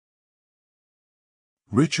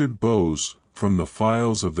Richard Bowes, From the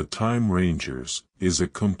Files of the Time Rangers, is a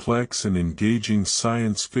complex and engaging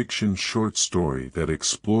science fiction short story that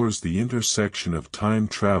explores the intersection of time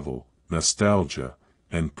travel, nostalgia,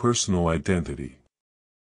 and personal identity.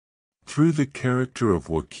 Through the character of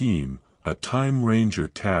Joachim, a Time Ranger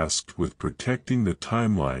tasked with protecting the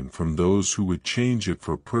timeline from those who would change it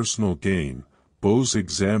for personal gain, Bowes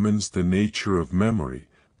examines the nature of memory,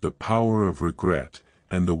 the power of regret,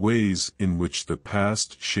 and the ways in which the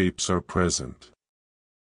past shapes our present.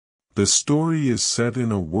 The story is set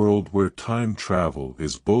in a world where time travel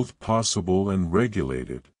is both possible and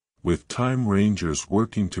regulated, with Time Rangers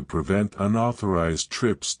working to prevent unauthorized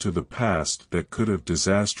trips to the past that could have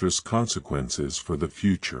disastrous consequences for the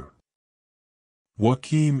future.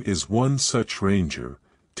 Joachim is one such ranger,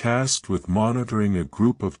 tasked with monitoring a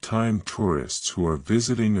group of time tourists who are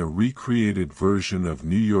visiting a recreated version of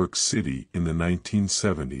New York City in the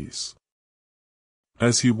 1970s.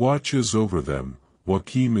 As he watches over them,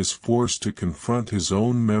 Joachim is forced to confront his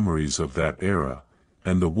own memories of that era,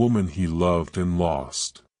 and the woman he loved and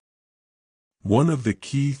lost. One of the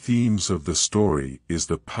key themes of the story is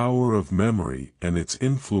the power of memory and its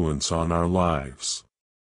influence on our lives.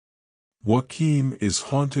 Joachim is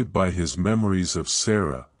haunted by his memories of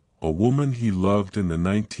Sarah, a woman he loved in the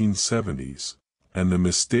 1970s, and the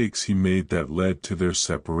mistakes he made that led to their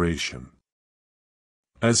separation.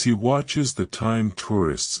 As he watches the time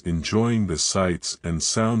tourists enjoying the sights and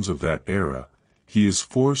sounds of that era, he is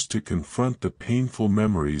forced to confront the painful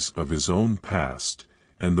memories of his own past,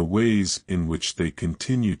 and the ways in which they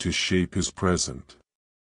continue to shape his present.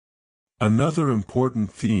 Another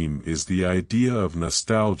important theme is the idea of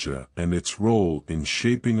nostalgia and its role in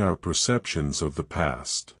shaping our perceptions of the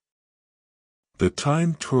past. The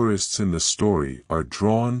time tourists in the story are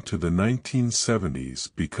drawn to the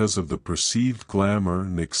 1970s because of the perceived glamour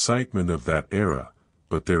and excitement of that era,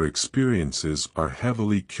 but their experiences are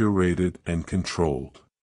heavily curated and controlled.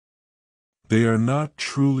 They are not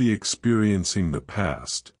truly experiencing the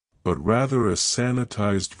past, but rather a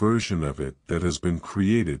sanitized version of it that has been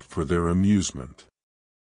created for their amusement.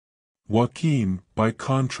 Joachim, by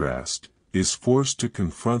contrast, is forced to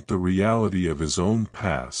confront the reality of his own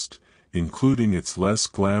past, including its less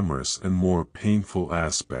glamorous and more painful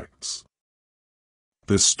aspects.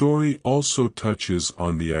 The story also touches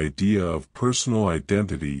on the idea of personal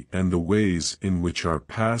identity and the ways in which our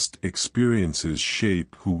past experiences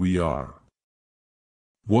shape who we are.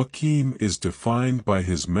 Joachim is defined by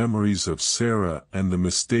his memories of Sarah and the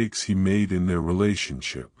mistakes he made in their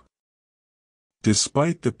relationship.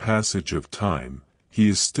 Despite the passage of time, he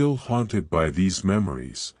is still haunted by these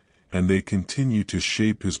memories, and they continue to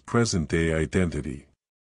shape his present-day identity.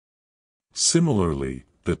 Similarly,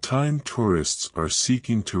 the time tourists are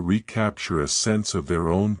seeking to recapture a sense of their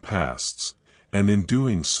own pasts, and in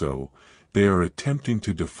doing so, they are attempting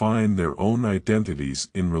to define their own identities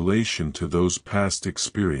in relation to those past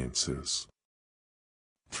experiences.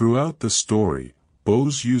 Throughout the story,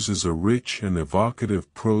 Bowes uses a rich and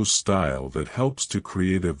evocative prose style that helps to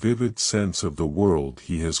create a vivid sense of the world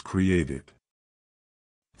he has created.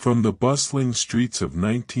 From the bustling streets of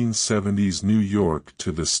 1970s New York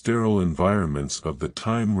to the sterile environments of the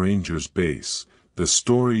Time Rangers base, the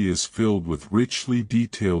story is filled with richly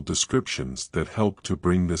detailed descriptions that help to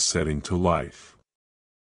bring the setting to life.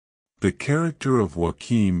 The character of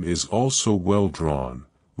Joachim is also well drawn,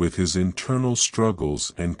 with his internal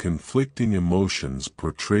struggles and conflicting emotions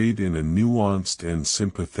portrayed in a nuanced and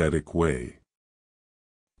sympathetic way.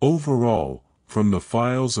 Overall, From the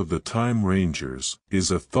Files of the Time Rangers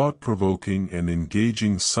is a thought-provoking and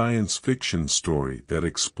engaging science fiction story that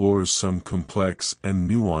explores some complex and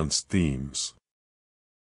nuanced themes.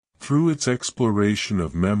 Through its exploration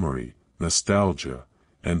of memory, nostalgia,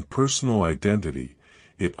 and personal identity,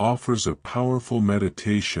 it offers a powerful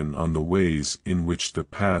meditation on the ways in which the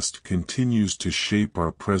past continues to shape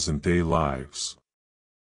our present-day lives.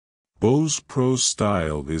 Bowes' prose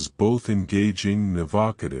style is both engaging and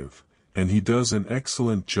evocative, and he does an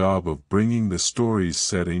excellent job of bringing the story's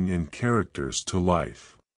setting and characters to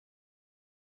life.